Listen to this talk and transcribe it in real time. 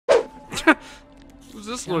Who's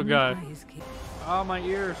this little guy? Oh, my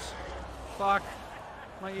ears. Fuck.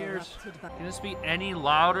 My ears. Can this be any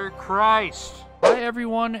louder? Christ. Hi,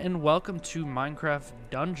 everyone, and welcome to Minecraft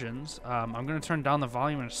Dungeons. I'm going to turn down the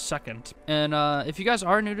volume in a second. And if you guys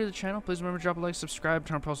are new to the channel, please remember to drop a like, subscribe,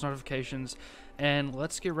 turn on post notifications, and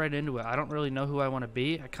let's get right into it. I don't really know who I want to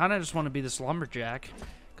be. I kind of just want to be this lumberjack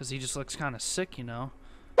because he just looks kind of sick, you know.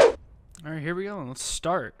 All right, here we go. Let's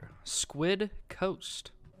start. Squid Coast.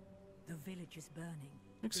 The village is burning.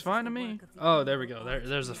 Looks fine to me. Oh, there we go.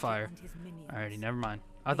 There's the fire. Alrighty, never mind.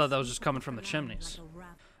 I thought that was just coming from the chimneys.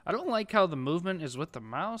 I don't like how the movement is with the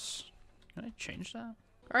mouse. Can I change that?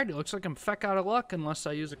 Alright, it looks like I'm feck out of luck unless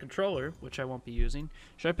I use a controller, which I won't be using.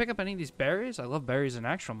 Should I pick up any of these berries? I love berries in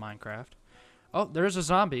actual Minecraft. Oh, there's a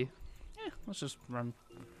zombie. Let's just run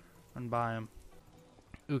by him.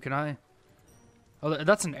 Ooh, can I? Oh,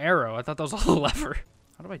 that's an arrow. I thought that was a lever.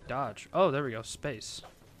 How do I dodge? Oh, there we go. Space.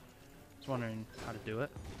 I was wondering how to do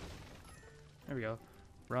it. There we go.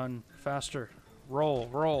 Run faster. Roll,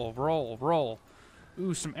 roll, roll, roll.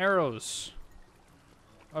 Ooh, some arrows.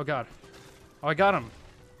 Oh, God. Oh, I got him.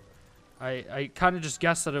 I kind of just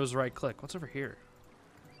guessed that it was right click. What's over here?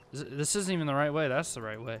 This isn't even the right way. That's the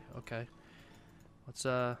right way. Okay. Let's,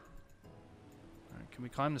 all right, can we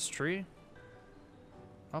climb this tree?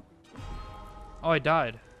 Up. Oh, I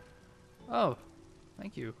died. Oh,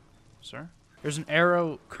 thank you, sir. There's an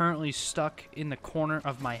arrow currently stuck in the corner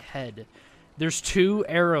of my head. There's 2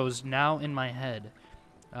 arrows now in my head.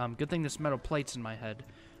 Good thing this metal plate's in my head,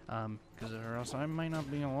 because or else I might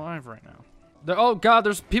not be alive right now. Oh God,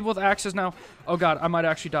 there's people with axes now. Oh God, I might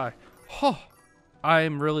actually die. Oh, I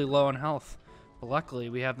am really low on health, but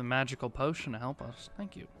luckily we have the magical potion to help us.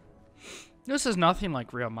 Thank you. This is nothing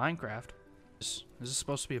like real Minecraft. Is this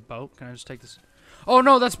supposed to be a boat? Can I just take this? Oh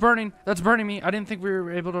no, that's burning. That's burning me. I didn't think we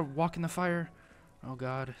were able to walk in the fire. Oh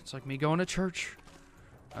God, it's like me going to church.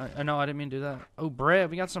 I know I didn't mean to do that. Oh,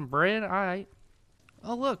 bread. We got some bread. All right.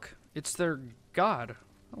 Oh, look. It's their god.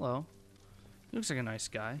 Hello. He looks like a nice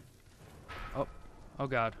guy. Oh. Oh,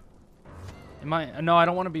 God. Am I? No, I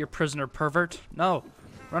don't want to be your prisoner, pervert. No.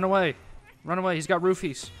 Run away. Run away. He's got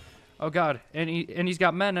roofies. Oh, God. And he's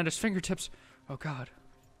got men at his fingertips. Oh, God.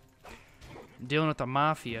 I'm dealing with the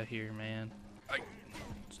mafia here, man.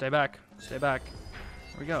 Stay back. Stay back.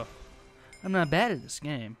 There we go. I'm not bad at this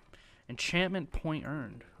game. Enchantment point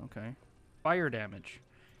earned. Okay. Fire damage.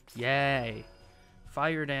 Yay.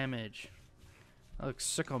 Fire damage. That looks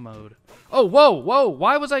sicko mode. Oh, whoa, whoa.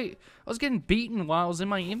 Why was I was getting beaten while I was in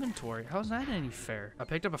my inventory. How's that any fair? I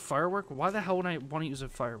picked up a firework. Why the hell would I want to use a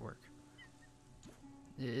firework?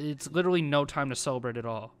 It's literally no time to celebrate at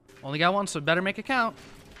all. Only got one, so better make it count.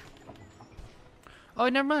 Oh,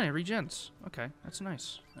 never mind. It regens. Okay, that's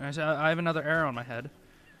nice. I have another arrow on my head.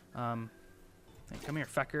 Hey, come here,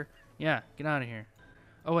 fecker. Yeah, get out of here.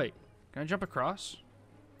 Oh, wait. Can I jump across?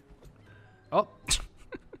 Oh.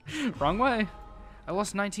 Wrong way. I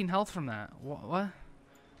lost 19 health from that. What?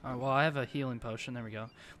 Well, I have a healing potion. There we go.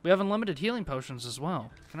 We have unlimited healing potions as well.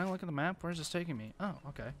 Can I look at the map? Where's this taking me? Oh,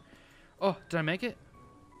 okay. Oh, did I make it?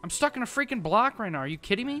 I'm stuck in a freaking block right now. Are you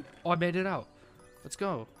kidding me? Oh, I made it out. Let's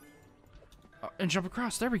go. And jump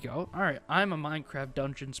across. There we go. All right. I'm a Minecraft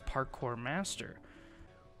Dungeons parkour master.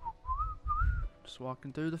 Just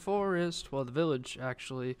walking through the forest. Well, the village,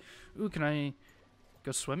 actually. Ooh, can I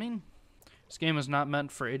go swimming? This game is not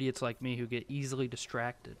meant for idiots like me who get easily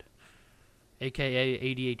distracted. AKA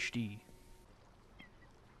ADHD.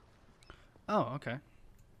 Oh, okay.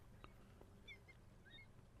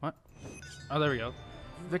 What? Oh, there we go.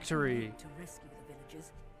 Victory.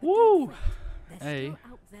 Woo! Hey.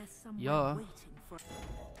 Yeah.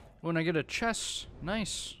 When I get a chest.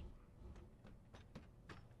 Nice.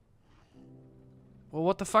 Well,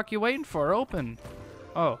 what the fuck you waiting for? Open.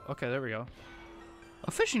 Oh, okay, there we go.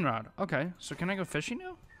 A fishing rod. Okay, so can I go fishing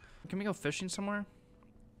now? Can we go fishing somewhere?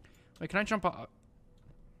 Wait, can I jump off?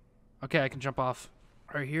 Okay, I can jump off.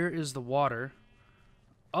 All right, here is the water.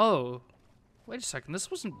 Oh, wait a second. Was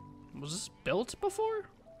this built before?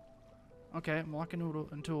 Okay, I'm walking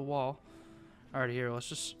into a wall. All right, here, let's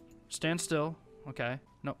just stand still. Okay,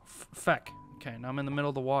 no, feck. Okay, now I'm in the middle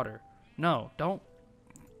of the water. No, don't.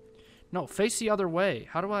 No, face the other way.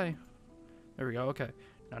 How do I? There we go. Okay.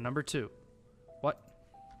 Now number 2. What?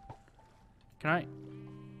 Can I?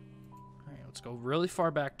 All right, let's go really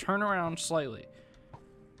far back. Turn around slightly.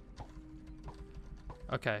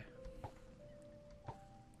 Okay.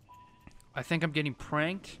 I think I'm getting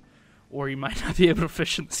pranked, or you might not be able to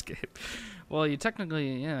fish in this game. Well, you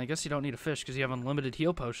technically, yeah, I guess you don't need a fish because you have unlimited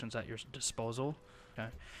heal potions at your disposal. Okay.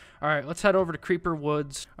 Alright, let's head over to Creeper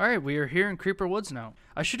Woods. Alright, we are here in Creeper Woods now.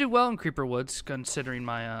 I should do well in Creeper Woods, considering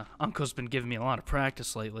my uncle's been giving me a lot of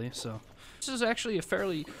practice lately, so. This is actually a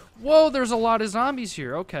fairly... Whoa, there's a lot of zombies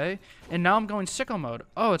here, okay. And now I'm going sicko mode.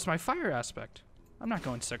 Oh, it's my fire aspect. I'm not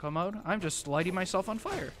going sicko mode. I'm just lighting myself on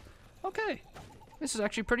fire. Okay. This is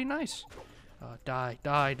actually pretty nice. Die,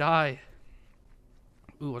 die, die.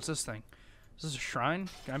 Ooh, what's this thing? Is this a shrine?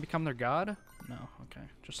 Can I become their god? No, okay.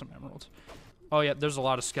 Just some emeralds. Oh yeah, there's a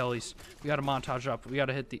lot of skellies. We gotta montage up. We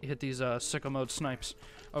gotta hit these sicko mode snipes.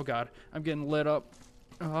 Oh god, I'm getting lit up.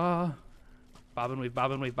 Bob and weave,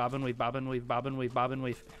 bob and weave, bob and weave, bob and weave, bob and weave, bob and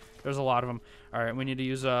weave. There's a lot of them. All right, we need to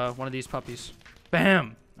use one of these puppies.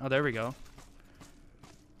 Bam! Oh, there we go.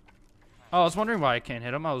 Oh, I was wondering why I can't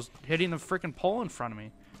hit him. I was hitting the freaking pole in front of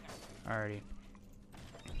me. Alrighty.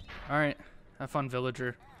 All right, have fun,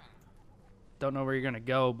 villager. Don't know where you're gonna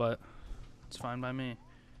go, but it's fine by me.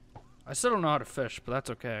 I still don't know how to fish, but that's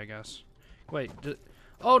okay, I guess. Wait,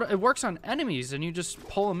 oh, it works on enemies, and you just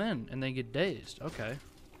pull them in, and they get dazed. Okay.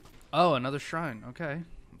 Oh, another shrine. Okay.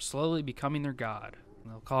 I'm slowly becoming their god.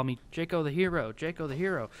 They'll call me Jaco the hero, Jaco the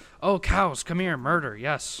hero. Oh, cows, come here, murder.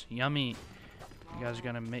 Yes, yummy. You guys are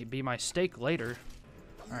gonna be my steak later.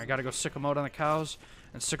 All right, gotta go sicko mode on the cows,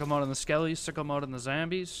 and sicko mode on the skellies, sicko mode on the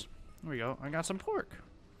zombies. There we go. I got some pork.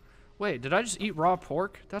 Wait, did I just eat raw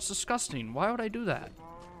pork? That's disgusting. Why would I do that?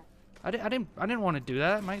 I didn't want to do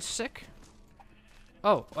that. Am I sick?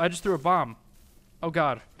 Oh, I just threw a bomb. Oh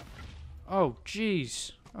god. Oh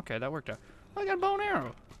jeez. Okay, that worked out. Oh, I got a bow and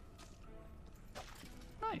arrow.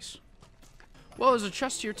 Nice. Whoa, there's a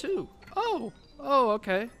chest here too. Oh,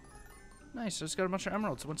 okay. Nice. I just got a bunch of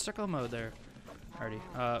emeralds. One sicko mode there.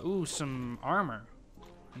 Alrighty. Ooh, some armor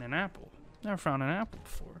and an apple. Never found an apple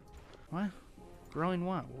before. What? Growing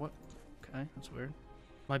what? What? Okay, that's weird.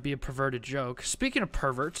 Might be a perverted joke. Speaking of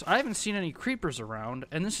perverts, I haven't seen any creepers around,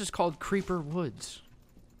 and this is called Creeper Woods.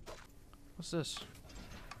 What's this?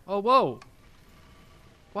 Oh, whoa.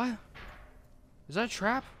 What? Is that a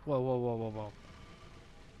trap? Whoa, whoa, whoa, whoa, whoa.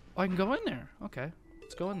 Oh, I can go in there. Okay,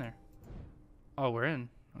 let's go in there. Oh, we're in.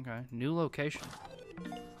 Okay, new location.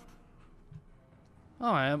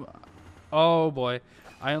 Oh, I am. Oh, boy.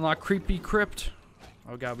 I unlock Creepy Crypt.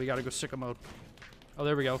 Oh, God, we gotta go sicko mode. Oh,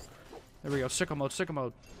 there we go. There we go. Sicko mode, sicko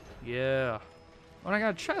mode. Yeah. Oh, and I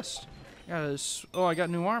got a chest. Oh, I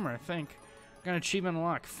got new armor, I think. Got an achievement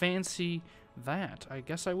unlocked. Fancy that. I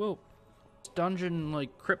guess I will. This dungeon,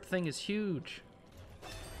 like, crypt thing is huge.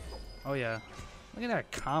 Oh, yeah. Look at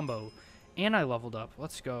that combo. And I leveled up.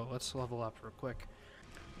 Let's go. Let's level up real quick.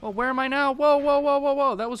 Well, where am I now? Whoa, whoa, whoa, whoa,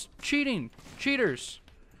 whoa. That was cheating. Cheaters.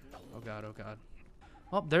 Oh, God, oh, God.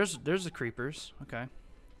 Oh, there's the creepers. Okay.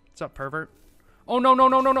 What's up, pervert? Oh, no, no,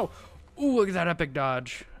 no, no, no. Ooh, look at that epic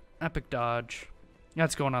dodge. Epic dodge.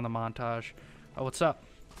 That's going on the montage. Oh, what's up?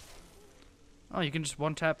 Oh, you can just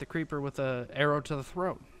one-tap the creeper with a arrow to the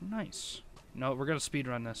throat. Nice. No, we're going to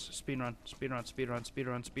speedrun this. Speedrun, speedrun, speedrun,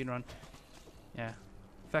 speedrun, speedrun. Yeah.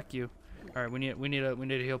 Feck you. All right, we need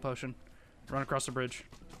a heal potion. Run across the bridge.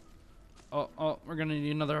 Oh, we're going to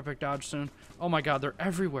need another epic dodge soon. Oh, my God, they're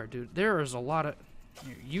everywhere, dude. There is a lot of...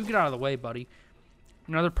 You get out of the way, buddy.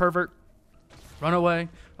 Another pervert. Run away.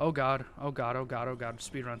 Oh, God. Oh, God. Oh, God. Oh, God.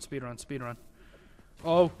 Speedrun, speedrun, speedrun.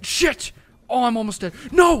 Oh, shit! Oh, I'm almost dead.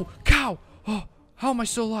 No! Cow! Oh, how am I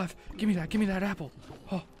still alive? Give me that. Give me that apple.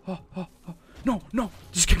 Oh. No, no.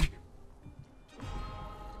 Just give me...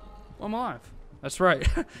 Oh, I'm alive. That's right.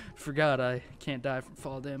 Forgot I can't die from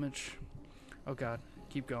fall damage. Oh, God.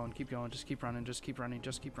 Keep going. Keep going. Just keep running. Just keep running.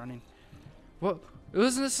 Just keep running. What?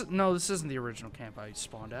 Isn't this... No, this isn't the original camp I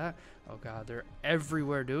spawned at. Oh, God. They're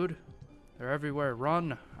everywhere, dude. They're everywhere.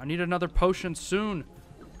 Run. I need another potion soon.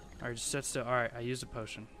 Alright, just sit still. Alright, I used a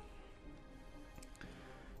potion.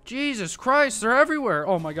 Jesus Christ, they're everywhere.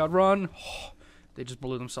 Oh my God, run. Oh, they just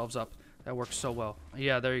blew themselves up. That works so well.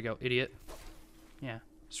 Yeah, there you go, idiot. Yeah,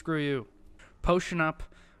 screw you. Potion up.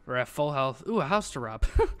 We're at full health. Ooh, a house to rob.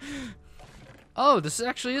 Oh, this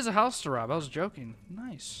actually is a house to rob. I was joking.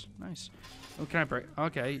 Nice, nice. Oh, can I break?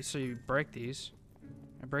 Okay, so you break these.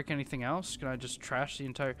 Can I break anything else? Can I just trash the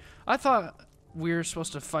entire... I thought we were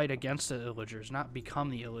supposed to fight against the illagers, not become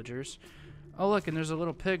the illagers. Oh, look, and there's a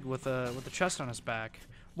little pig with a chest on his back.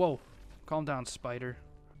 Whoa, calm down, spider.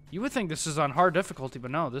 You would think this is on hard difficulty,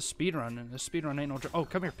 but no, this speedrun ain't no... Oh,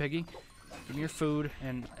 come here, piggy. Give me your food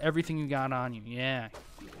and everything you got on you. Yeah.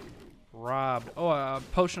 Robbed. Oh, a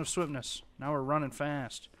potion of swiftness. Now we're running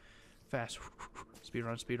fast. Fast.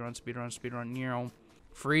 Speedrun, speedrun, speedrun, speedrun. You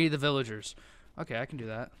free the villagers. Okay, I can do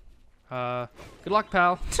that. Good luck,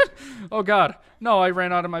 pal. Oh, God. No, I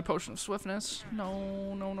ran out of my potion of swiftness.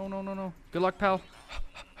 No, no, no, no, no, no. Good luck, pal.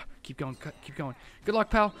 Keep going. Keep going. Good luck,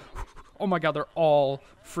 pal. Oh my god, they're all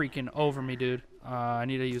freaking over me, dude. I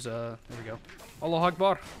need to use a... There we go. Allah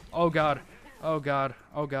Akbar. Oh god. Oh god.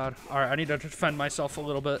 Oh god. Alright, I need to defend myself a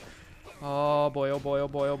little bit. Oh boy, oh boy, oh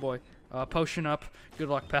boy, oh boy. Potion up. Good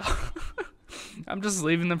luck, pal. I'm just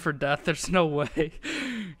leaving them for death. There's no way.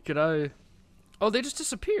 Could I... Oh, they just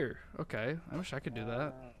disappear. Okay. I wish I could do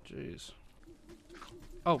that. Jeez.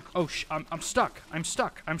 Oh, I'm stuck. I'm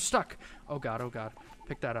stuck. I'm stuck. Oh god, oh god.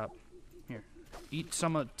 Pick that up. Here. Eat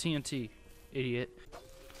some of TNT, idiot.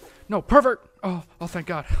 No, pervert! Oh, thank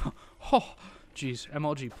god. Oh, jeez.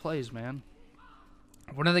 MLG plays, man.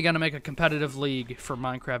 When are they gonna make a competitive league for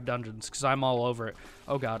Minecraft Dungeons? Because I'm all over it.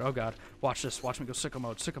 Oh god, oh god. Watch this. Watch me go sicko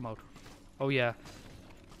mode, sicko mode. Oh yeah.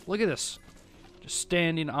 Look at this. Just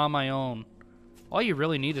standing on my own. All you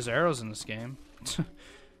really need is arrows in this game. You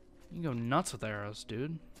can go nuts with arrows,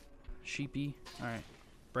 dude. Sheepy. Alright.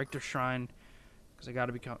 Break their shrine. Because I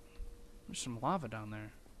gotta become... There's some lava down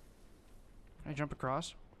there. Can I jump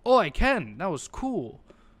across? Oh, I can! That was cool.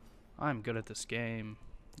 I'm good at this game.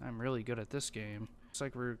 I'm really good at this game. Looks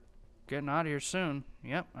like we're getting out of here soon.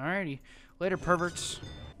 Yep, alrighty. Later, perverts.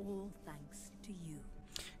 All thanks to you.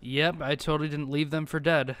 Yep, I totally didn't leave them for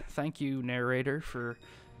dead. Thank you, narrator, for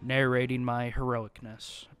narrating my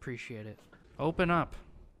heroicness. Appreciate it. Open up.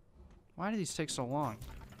 Why do these take so long?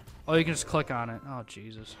 Oh, you can just click on it. Oh,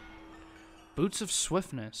 Jesus. Boots of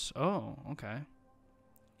Swiftness. Oh, okay. I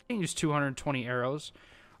can use 220 arrows.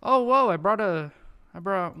 Oh, whoa, I brought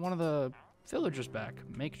one of the villagers back.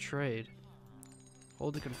 Make trade.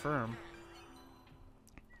 Hold to confirm.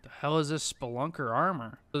 The hell is this spelunker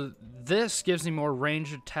armor? This gives me more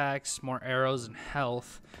ranged attacks, more arrows, and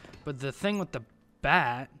health. But the thing with the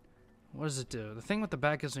bat, what does it do? The thing with the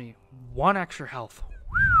bat gives me 1 extra health.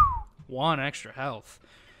 1 extra health.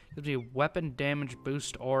 Gives me a weapon damage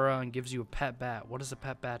boost aura and gives you a pet bat. What does a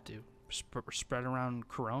pet bat do? Spread around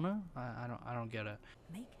Corona? I don't get it.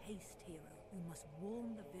 Make haste, hero. We must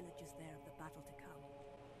warn the villagers there of the battle to come.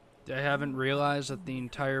 They haven't realized that the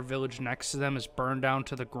entire village next to them is burned down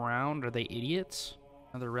to the ground. Are they idiots?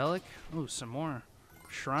 Another relic? Ooh, some more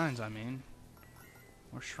shrines, I mean.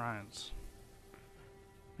 More shrines.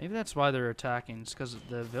 Maybe that's why they're attacking. It's because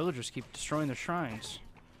the villagers keep destroying the shrines.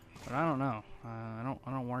 But I don't know. I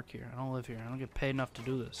don't work here. I don't live here. I don't get paid enough to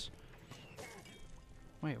do this.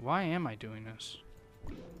 Wait, why am I doing this?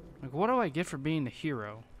 Like, what do I get for being the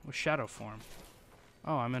hero with shadow form?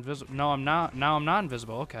 Oh, I'm invisible. No, I'm not. Now I'm not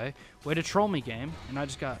invisible. Okay. Way to troll me, game. And I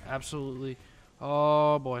just got absolutely...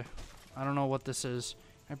 Oh, boy. I don't know what this is.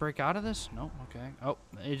 Can I break out of this? No. Okay. Oh,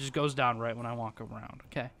 it just goes down right when I walk around.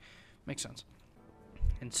 Okay. Makes sense.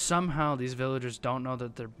 And somehow these villagers don't know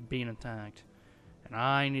that they're being attacked. And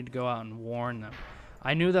I need to go out and warn them.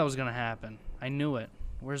 I knew that was going to happen. I knew it.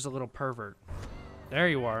 Where's the little pervert? There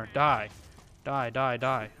you are. Die. Die, die,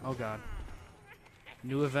 die. Oh, God.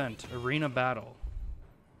 New event. Arena battle.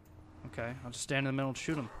 Okay. I'll just stand in the middle and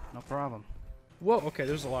shoot him. No problem. Whoa. Okay,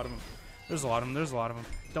 there's a lot of them. There's a lot of them. There's a lot of them.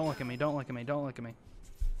 Don't look at me. Don't look at me. Don't look at me.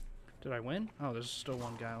 Did I win? Oh, there's still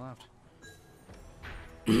one guy left.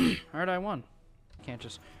 Alright, I won. Can't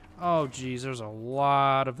just... Oh, geez, there's a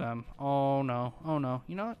lot of them. Oh, no. Oh, no.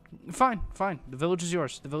 You know what? Fine, fine. The village is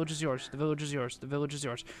yours. The village is yours. The village is yours. The village is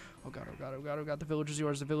yours. Oh, God, oh, God, oh, God, oh, God. The village is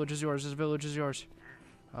yours. The village is yours. The village is yours.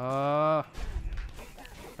 Not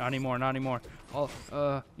anymore. Not anymore.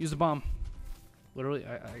 I'll, use the bomb. Literally,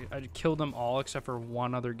 I killed them all except for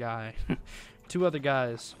one other guy. 2 other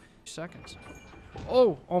guys. 2 seconds.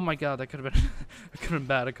 Oh, oh, my God. That could have been, that could have been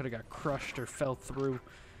bad. I could have got crushed or fell through.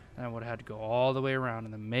 And I would have had to go all the way around,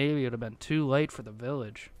 and then maybe it would have been too late for the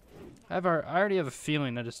village. I already have a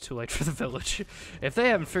feeling that it's too late for the village. If they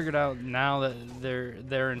haven't figured out now that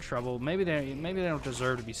they're in trouble, maybe they don't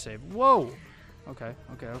deserve to be saved. Whoa. Okay.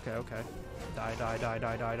 Okay. Okay. Okay. Die. Die. Die.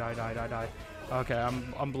 Die. Die. Die. Die. Die. Die. Okay.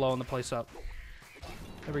 I'm blowing the place up.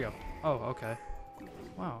 There we go. Oh. Okay.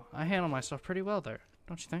 Wow. I handled myself pretty well there,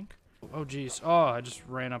 don't you think? Oh, geez. Oh, I just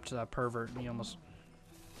ran up to that pervert, and he almost.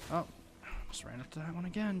 Oh. Just ran up to that one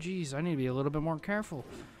again. Jeez, I need to be a little bit more careful.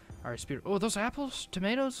 Alright, speed. Oh, those apples?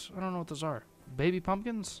 Tomatoes? I don't know what those are. Baby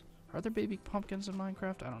pumpkins? Are there baby pumpkins in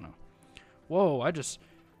Minecraft? I don't know. Whoa,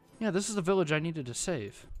 yeah, this is the village I needed to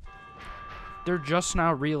save. They're just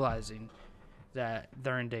now realizing that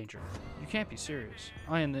they're in danger. You can't be serious.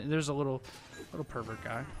 Oh, and there's a little pervert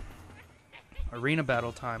guy. Arena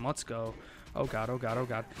battle time. Let's go. Oh, God, oh, God, oh,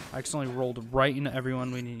 God. I accidentally rolled right into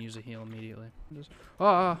everyone. We need to use a heal immediately.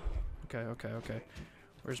 Okay, okay, okay.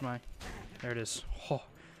 Where's my... There it is. Oh,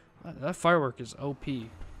 that firework is OP.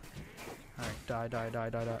 Alright, die, die, die,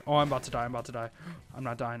 die, die. Oh, I'm about to die, I'm about to die. I'm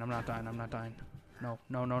not dying, I'm not dying, I'm not dying. No,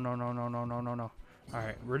 no, no, no, no, no, no, no, no, no.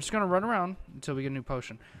 Alright, we're just gonna run around until we get a new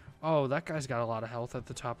potion. Oh, that guy's got a lot of health at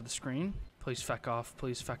the top of the screen. Please feck off,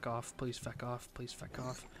 please feck off, please feck off, please feck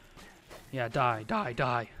off. Yeah, die, die,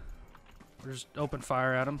 die. We're just open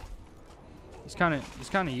fire at him. He's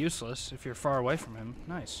kinda useless if you're far away from him.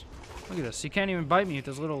 Nice. Look at this. He can't even bite me with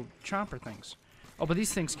those little chomper things. Oh, but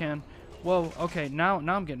these things can. Whoa, okay, now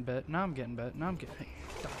I'm getting bit. Now I'm getting bit. Now I'm getting... Hey,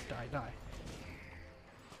 die, die, die.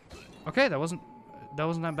 Okay, that wasn't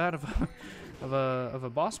that bad of a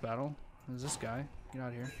boss battle. There's this guy. Get out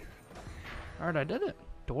of here. Alright, I did it.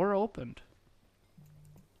 Door opened.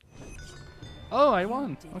 Oh, I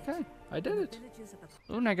won. Okay, I did it.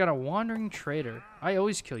 Ooh, and I got a wandering trader. I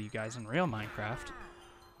always kill you guys in real Minecraft.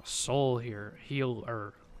 A soul here.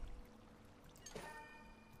 Healer.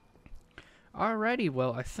 Alrighty,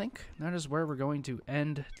 well, I think that is where we're going to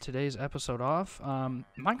end today's episode off.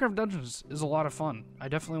 Minecraft Dungeons is a lot of fun. I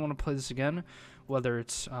definitely want to play this again, whether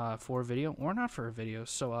it's for a video or not for a video.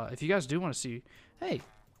 So if you guys do want to see, hey,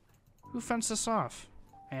 who fenced this off?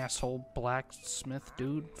 Asshole blacksmith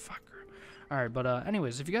dude. Fucker. Alright, but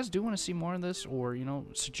anyways, if you guys do want to see more of this or, you know,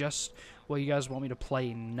 suggest what you guys want me to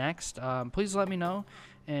play next, please let me know.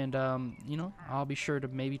 And, you know, I'll be sure to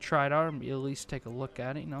maybe try it out or at least take a look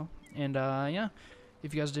at it, you know. And, yeah,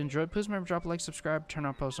 if you guys did enjoy it, please remember to drop a like, subscribe, turn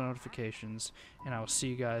on post notifications, and I will see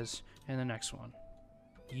you guys in the next one.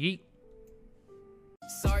 Yeet.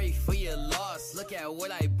 Sorry for your loss, look at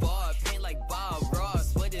what I bought. Paint like Bob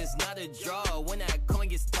Ross, but it's not a draw. When that coin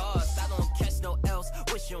gets tossed, I don't catch no else,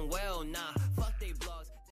 wishing well.